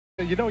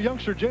You know,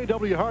 youngster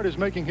J.W. Hart is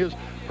making his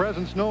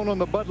presence known on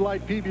the Bud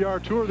Light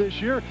PBR Tour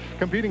this year,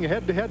 competing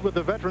head-to-head with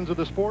the veterans of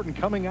the sport and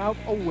coming out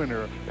a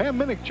winner. Pam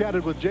Minick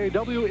chatted with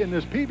J.W. in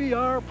this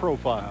PBR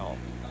profile.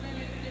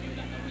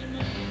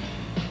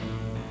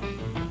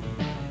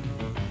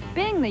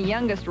 Being the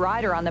youngest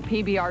rider on the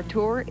PBR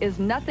Tour is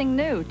nothing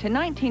new to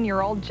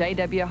 19-year-old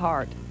J.W.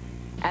 Hart.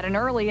 At an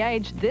early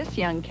age, this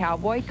young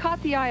cowboy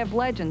caught the eye of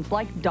legends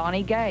like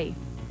Donnie Gay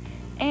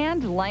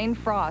and Lane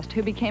Frost,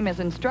 who became his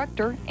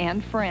instructor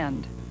and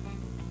friend.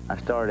 I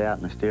started out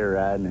in the steer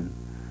riding,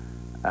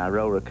 and I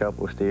rode a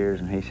couple of steers,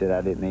 and he said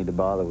I didn't need to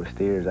bother with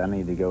steers. I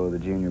need to go with the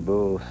junior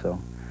bulls. So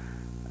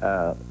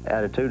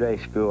at a two-day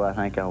school, I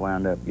think I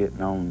wound up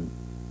getting on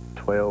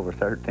 12 or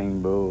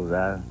 13 bulls.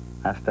 I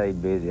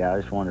stayed busy. I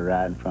just wanted to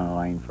ride in front of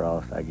Lane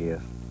Frost, I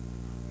guess.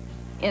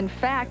 In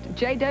fact,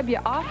 J.W.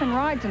 often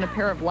rides in a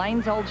pair of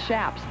Lane's old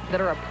chaps that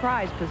are a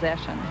prized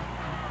possession.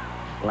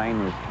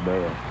 Lane was the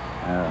best,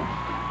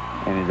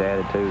 and his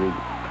attitude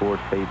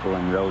towards people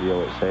and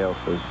rodeo itself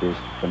was just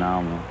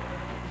phenomenal.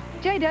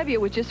 J.W.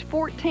 was just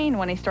 14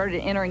 when he started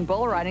entering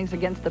bull ridings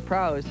against the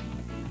pros.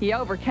 He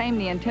overcame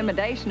the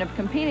intimidation of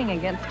competing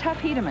against Tough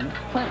Hedeman,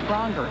 Clint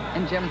Bronger,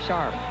 and Jim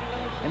Sharp,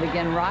 and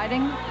began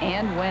riding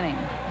and winning.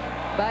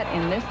 But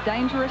in this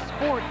dangerous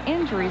sport,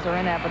 injuries are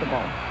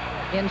inevitable.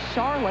 In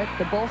Charlotte,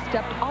 the bull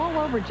stepped all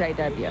over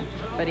J.W.,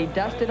 but he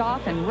dusted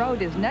off and rode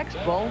his next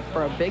bull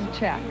for a big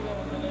check.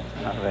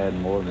 I've had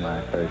more than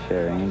my fair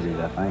share of injuries,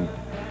 I think.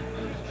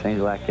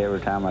 Seems like every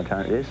time I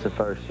turn, this is the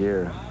first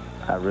year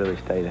I really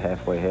stayed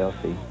halfway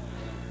healthy.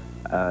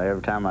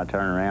 Every time I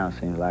turn around, it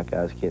seems like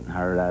I was getting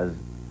hurt. I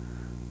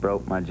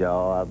broke my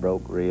jaw, I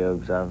broke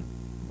ribs, I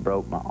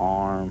broke my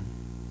arm.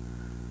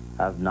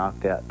 I've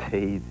knocked out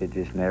teeth. It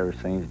just never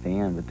seems to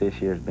end, but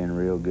this year's been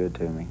real good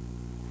to me.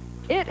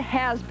 It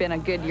has been a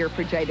good year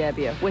for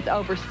J.W., with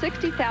over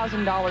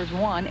 $60,000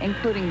 won,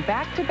 including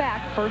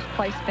back-to-back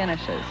first-place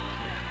finishes.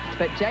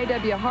 But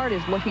J.W. Hart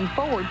is looking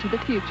forward to the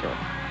future.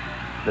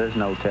 There's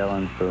no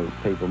telling for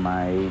people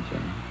my age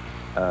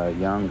and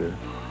younger.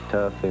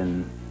 Tough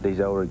and these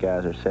older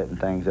guys are setting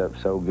things up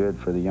so good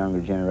for the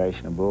younger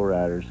generation of bull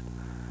riders.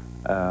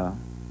 I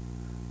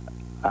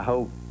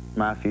hope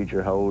my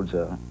future holds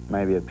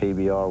maybe a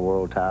PBR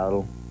world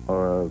title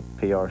or a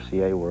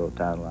PRCA world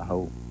title, I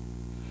hope.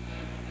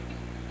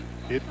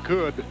 It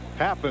could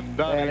happen,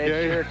 Donnie Well,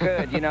 Gay. it sure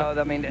could. You know,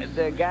 I mean,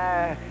 the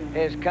guy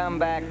has come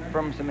back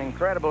from some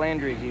incredible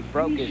injuries. He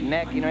broke his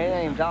neck. You know, he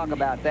didn't even talk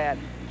about that.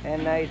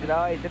 And he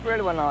said, it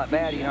really wasn't all that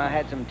bad. You know, I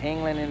had some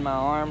tingling in my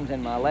arms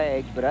and my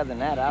legs, but other than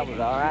that, I was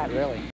all right, really.